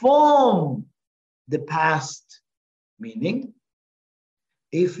transform the past. Meaning,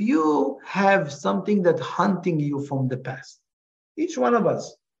 if you have something that's hunting you from the past, each one of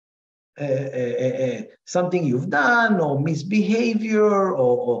us, something you've done or misbehavior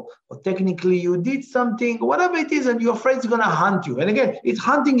or technically you did something, whatever it is, and you're afraid it's going to hunt you. And again, it's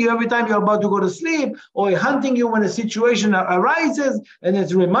hunting you every time you're about to go to sleep, or hunting you when a situation arises and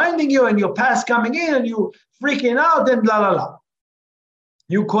it's reminding you and your past coming in and you freaking out and blah, blah, blah.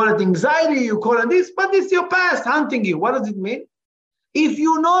 You call it anxiety, you call it this, but it's your past hunting you. What does it mean? If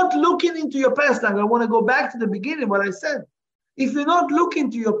you're not looking into your past, and I want to go back to the beginning, what I said, if you're not looking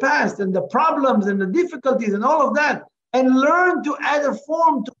to your past and the problems and the difficulties and all of that, and learn to add a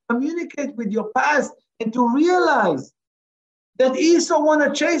form to communicate with your past and to realize that Esau want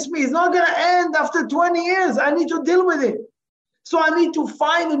to chase me, it's not going to end after 20 years. I need to deal with it. So I need to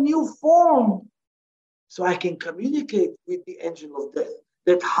find a new form so I can communicate with the angel of death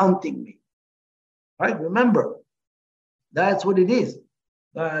that's hunting me. Right? Remember, that's what it is.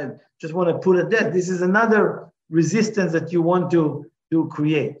 I just want to put it there. This is another resistance that you want to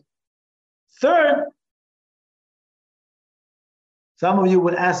create. Third, some of you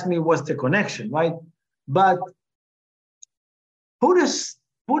will ask me what's the connection, right? But put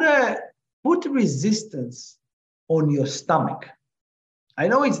resistance on your stomach. I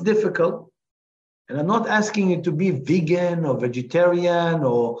know it's difficult, and I'm not asking you to be vegan or vegetarian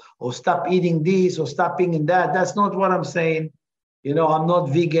or stop eating this or stop eating that. That's not what I'm saying. You know, I'm not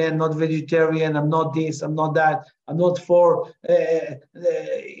vegan, not vegetarian, I'm not this, I'm not that, I'm not for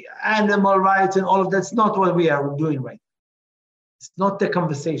animal rights and all of that's not what we are doing right now. It's not the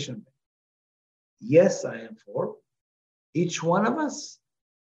conversation. Yes, I am for each one of us.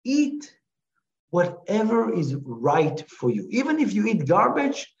 Eat whatever is right for you. Even if you eat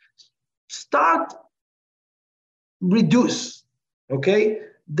garbage, reduce, okay,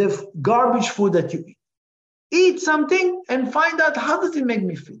 the garbage food that you eat. Eat something and find out how does it make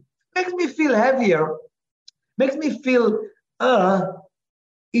me feel. Makes me feel heavier. Makes me feel,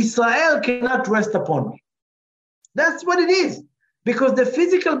 Israel cannot rest upon me. That's what it is. Because the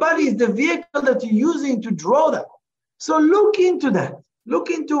physical body is the vehicle that you're using to draw that. So look into that. Look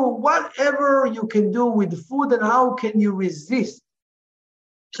into whatever you can do with food and how can you resist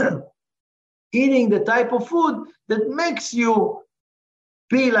eating the type of food that makes you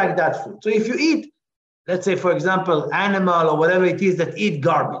be like that food. So if you eat, let's say, for example, animal or whatever it is that eat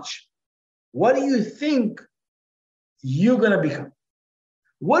garbage, what do you think you're going to become?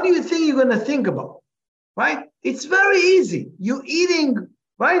 What do you think you're going to think about? Right? It's very easy. You're eating,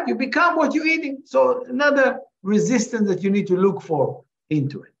 right? You become what you're eating. So another resistance that you need to look for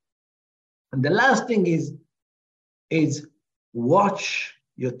into it. And the last thing is watch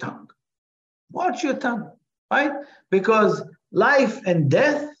your tongue. Watch your tongue, right? Because life and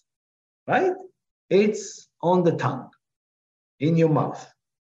death, right? It's on the tongue, in your mouth.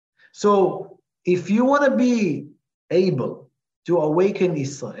 So if you want to be able to awaken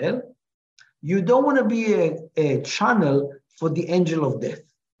Israel, you don't want to be a channel for the angel of death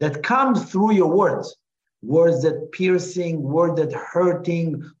that comes through your words. Words that piercing, word that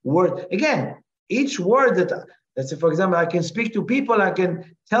hurting, word. Again, each word that, let's say, for example, I can speak to people, I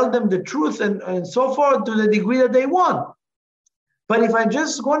can tell them the truth and so forth to the degree that they want. But if I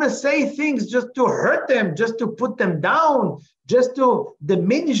just want to say things just to hurt them, just to put them down, just to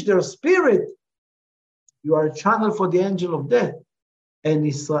diminish their spirit, you are a channel for the angel of death. And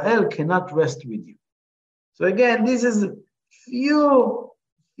Israel cannot rest with you. So again, this is few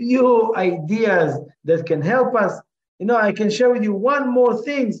ideas that can help us. You know, I can share with you one more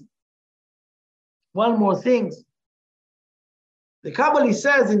thing. The Kabbalah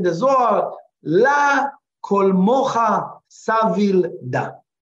says in the Zohar, La kol mocha savil da.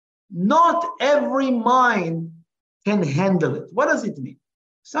 Not every mind can handle it. What does it mean?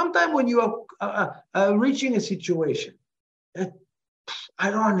 Sometimes when you are reaching a situation that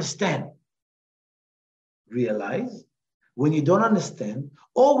I don't understand, realize when you don't understand,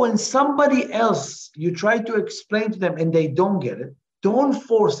 or when somebody else, you try to explain to them and they don't get it, don't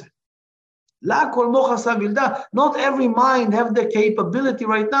force it. La kol mocha savil da. Not every mind have the capability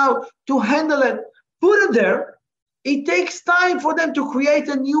right now to handle it. Put it there. It takes time for them to create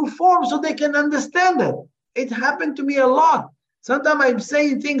a new form so they can understand it. It happened to me a lot. Sometimes I'm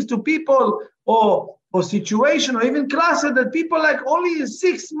saying things to people or situation or even classes that people like only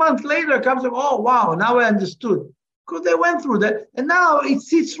 6 months later comes up, oh, wow, now I understood. because they went through that, and now it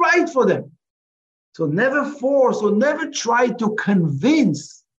sits right for them. So never force or never try to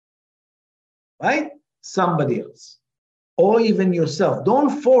convince, right, somebody else or even yourself.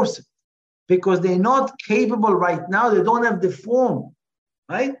 Don't force it because they're not capable right now. They don't have the form,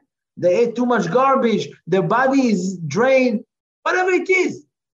 right? They ate too much garbage. Their body is drained, whatever it is.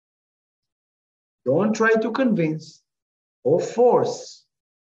 Don't try to convince or force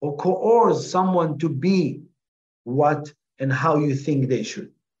or coerce someone to be what and how you think they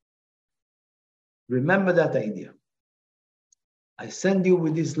should. Remember that idea. I send you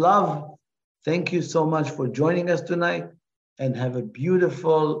with this love. Thank you so much for joining us tonight, and have a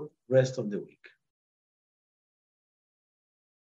beautiful rest of the week.